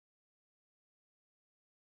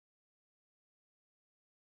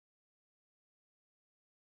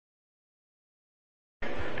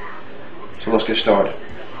So let's get started.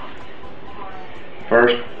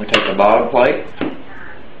 First, we take the bottom plate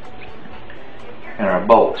and our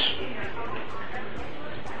bolts.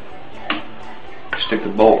 Stick the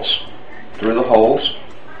bolts through the holes.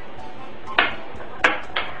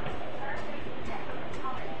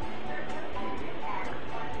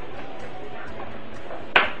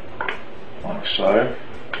 Like so.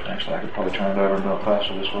 Actually, I could probably turn it over and do it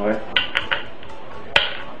faster this way.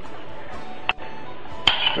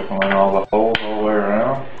 Strip them in all the holes all the way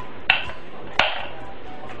around.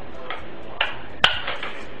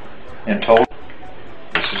 In total,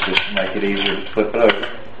 this is just to make it easier to flip it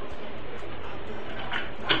over.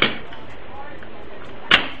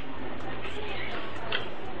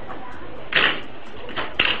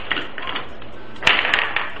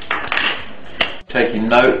 Taking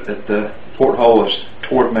note that the porthole is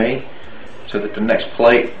toward me, so that the next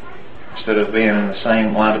plate, instead of being in the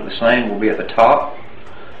same line of the same, will be at the top.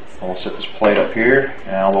 I'll set this plate up here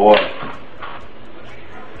and out of the way.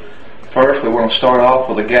 First, we want to start off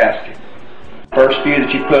with a gasket. First view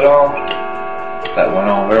that you put on, that went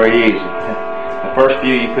on very easy. The first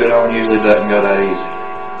view you put on usually doesn't go that easy.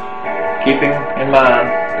 Keeping in mind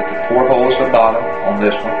that the porthole is the bottom on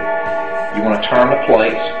this one, you want to turn the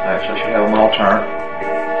plates. Actually, I should have them all turned.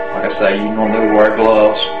 Like I say, you normally wear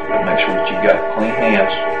gloves, but make sure that you've got clean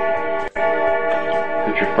hands.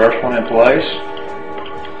 Put your first one in place.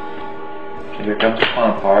 So here comes the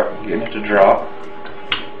fun part, getting it to drop.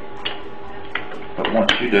 But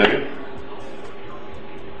once you do,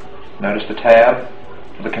 notice the tab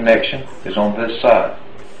for the connection is on this side.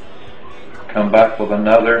 Come back with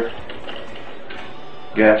another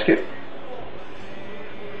gasket.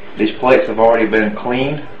 These plates have already been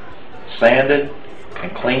cleaned, sanded,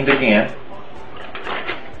 and cleaned again.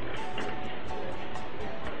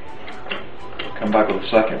 Come back with a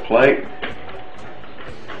second plate.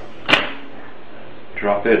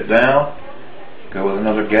 Drop it down. Go with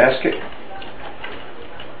another gasket.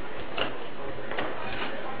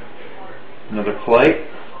 Another plate.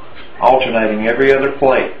 Alternating every other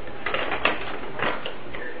plate.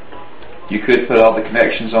 You could put all the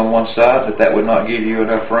connections on one side, but that would not give you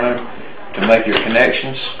enough room to make your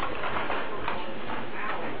connections,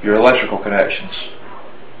 your electrical connections.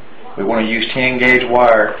 We want to use 10 gauge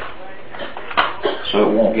wire so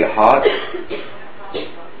it won't get hot.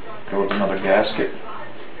 Go with another gasket.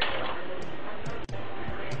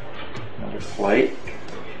 Another plate.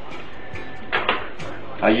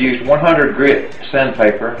 I used 100 grit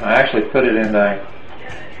sandpaper. I actually put it in a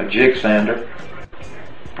jig sander,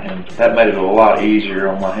 and that made it a lot easier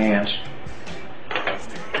on my hands.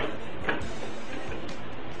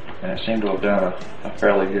 And it seemed to have done a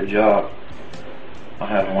fairly good job. I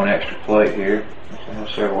have one extra plate here. I have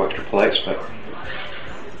several extra plates, but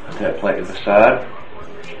put that plate to the side.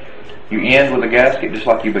 You end with a gasket just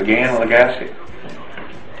like you began with a gasket.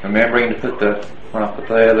 Remembering to put when I put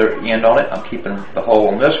the other end on it, I'm keeping the hole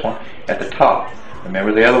on this one at the top.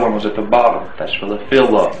 Remember, the other one was at the bottom. That's for the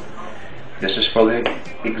fill up. This is for the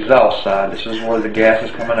exhaust side. This is where the gas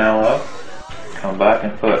is coming out of. Come back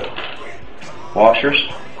and put washers.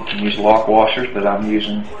 You can use lock washers, but I'm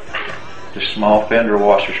using just small fender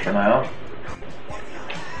washers for now.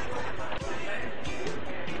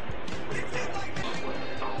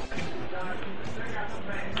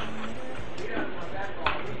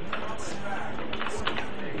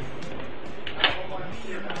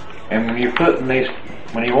 And when you're putting these,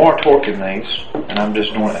 when you are torquing these, and I'm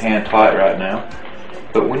just doing it hand tight right now,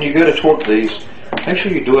 but when you go to torque these, make sure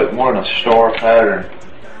you do it more in a star pattern,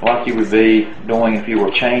 like you would be doing if you were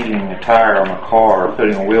changing a tire on a car or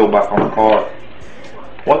putting a wheel back on a car.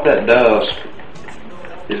 What that does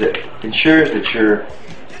is it ensures that you're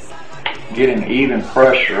getting even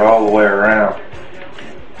pressure all the way around.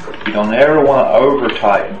 You don't ever want to over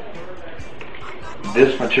tighten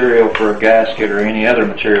this material for a gasket or any other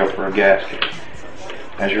material for a gasket,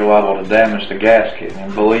 as you're liable to damage the gasket.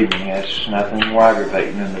 And believe me, it's nothing more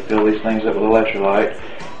aggravating than to fill these things up with electrolyte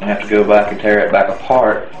and have to go back and tear it back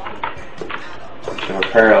apart to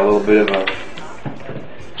repair a little bit of a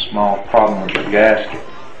small problem with your gasket.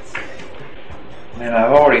 And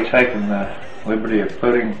I've already taken the liberty of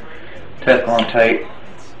putting Teflon tape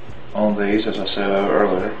on these, as I said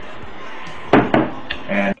earlier.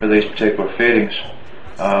 And for these particular fittings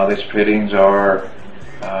are,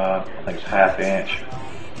 I think it's ½ inch.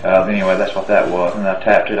 Anyway, that's what that was, and I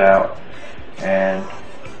tapped it out, and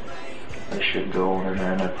they should go on in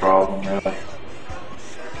there, no problem really.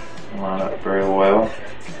 Line up very well.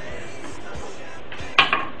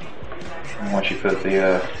 And once you put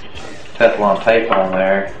the Teflon tape on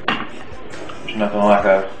there, there's nothing like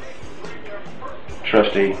a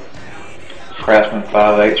trusty Craftsman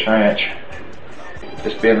 5/8 wrench.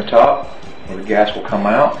 This being the top where the gas will come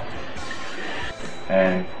out,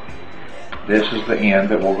 and this is the end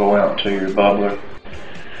that will go out to your bubbler.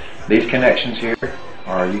 These connections here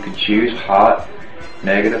are, you can choose hot,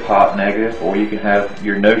 negative, or you can have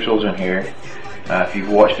your neutrals in here. If you've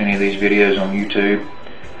watched any of these videos on YouTube,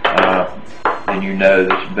 then you know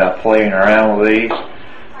that by playing around with these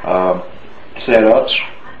setups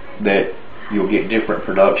that you'll get different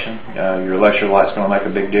production. Your electrolyte's going to make a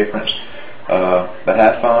big difference. But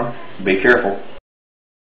have fun, be careful.